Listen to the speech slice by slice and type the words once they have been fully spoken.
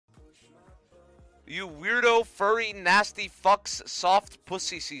You weirdo, furry, nasty fucks, soft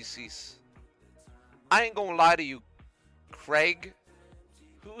pussy CCs. I ain't gonna lie to you, Craig.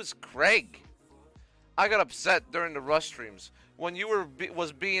 Who is Craig? I got upset during the rush streams when you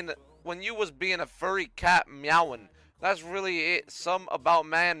was being a furry cat meowing. That's really it. Some about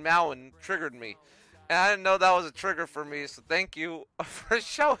man meowing triggered me. And I didn't know that was a trigger for me, so thank you for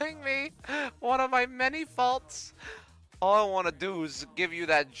showing me one of my many faults. All I want to do is give you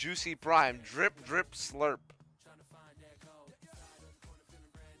that juicy prime. Drip, drip, slurp.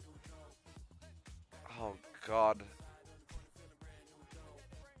 Oh, God.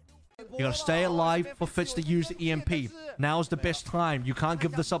 You gotta stay alive for Fitz to use the EMP. Now's the best time. You can't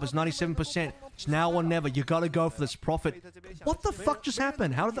give this up. It's 97%. It's now or never. You gotta go for this profit. What the fuck just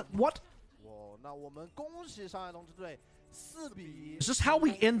happened? How did that... What? Is this how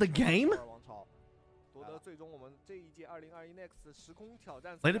we end the game?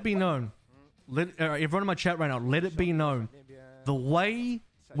 Let it be known. Everyone in my chat right now, let it be known. The way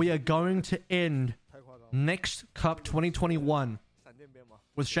we are going to end next Cup 2021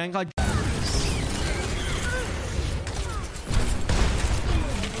 with Shanghai.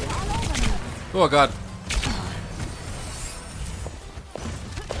 Oh god.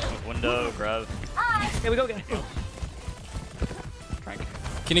 Window, grab. Here we go again.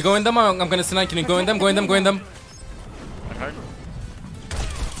 Can you go in them? I'm gonna tonight. Can you go in them? Go in them. Go in them.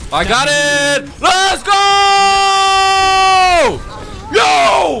 I got it! Let's go!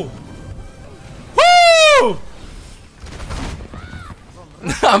 Yo! Woo!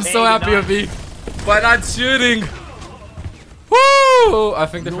 I'm so happy of me by not shooting. Woo! I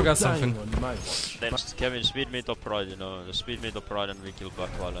think they forgot something. Kevin, speed me top right, you know. The speed me top right and we kill back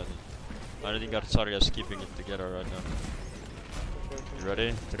while I think Arzaria is keeping it together right now. You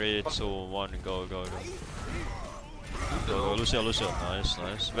ready? 3, 2, 1, go, go, go. Go, Lucio, Lucio. Nice,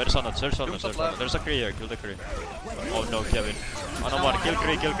 nice. Where's on it? There's on it. There's a Kree here. Kill the Kree. Oh no, Kevin. I don't want to kill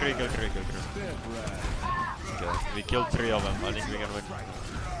Kree, kill Kree, kill Kree, kill Kree. Okay, we killed 3 of them. I think we can win.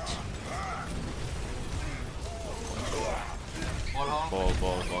 Ball,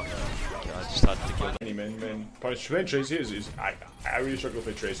 ball, ball. Okay, I just had to kill them. Man. Playing Tracer is I really struggle to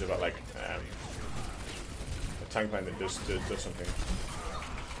play Tracer, but like a tank line that does something.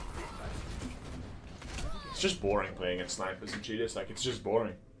 It's just boring playing against snipers and cheaters. Like it's just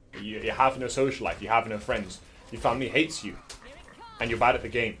boring. You have no social life. You have no friends. Your family hates you, and you're bad at the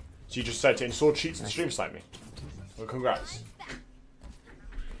game. So you just decide to install cheats and stream snipe me. Well, congrats.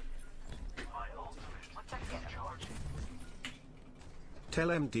 Tell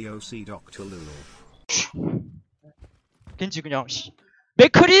MDOC Dr. Lulu. 겐지 그냥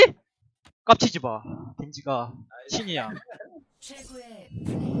맥크리? 깝치지 마. 겐지가 신이야. 야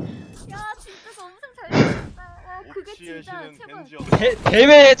진짜 엄청 잘했다. 와 그게 진짜 최고야.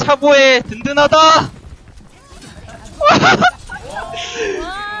 대회 차보에 든든하다.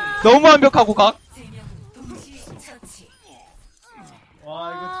 너무 완벽하고 각.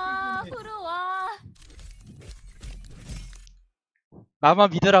 와 부러워.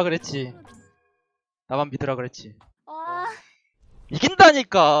 나만 믿으라 그랬지. 나만 믿으라 그랬지. 와.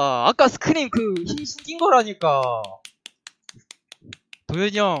 이긴다니까. 아까 스크림 그 힘 숨긴 거라니까.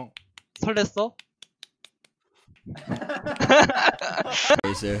 도현이 형 설렜어?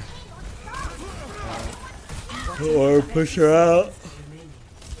 Tracer. Or push her out.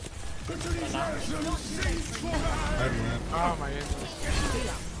 Oh my goodness.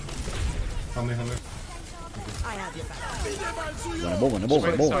 How many?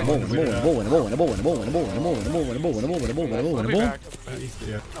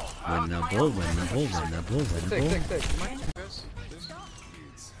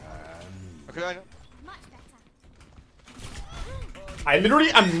 I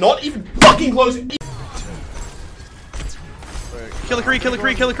literally am not even fucking close. Kill the Kree, kill the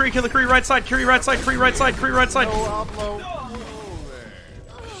Kree, kill the Kree, kill the Kree, right side, Kree, right side, Kree, right side, Kree, right side.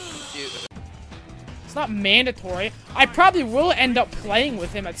 It's not mandatory. I probably will end up playing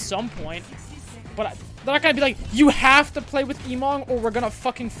with him at some point. But they're not gonna be like, you have to play with Emong or we're gonna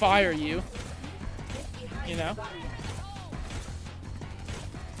fucking fire you. You know?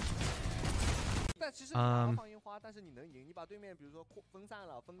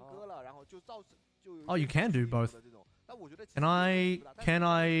 Oh, you can do both. Can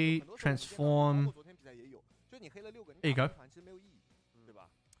I transform? There you go.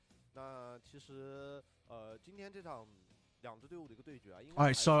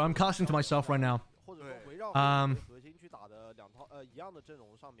 Alright, so I'm casting to myself right now.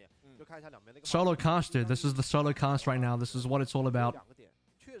 Solo casted. This is the solo cast right now. This is what it's all about.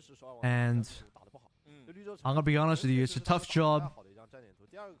 And I'm gonna be honest with you, it's a tough job.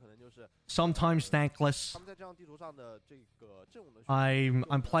 sometimes thankless.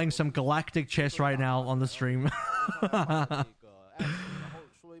 I'm playing some galactic chess right now on the stream.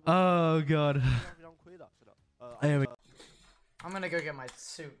 Oh god. Anyway. I'm gonna go get my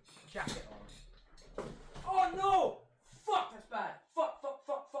suit jacket on. Oh no! Fuck, that's bad. Fuck.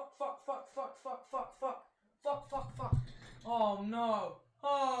 Oh no.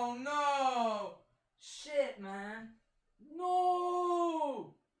 Oh no! Shit, man.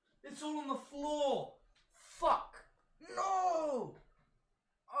 No! It's all on the floor. Fuck. No!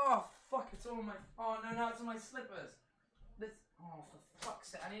 Oh fuck, it's all on my. Oh no, now it's on my slippers. Oh, for fuck's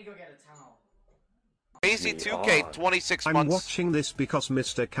sake, I need to go get a towel. Crazy 2K, 26 months. I'm watching this because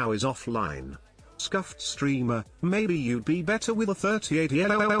Mr. Cow is offline. Scuffed streamer, maybe you'd be better with a 38.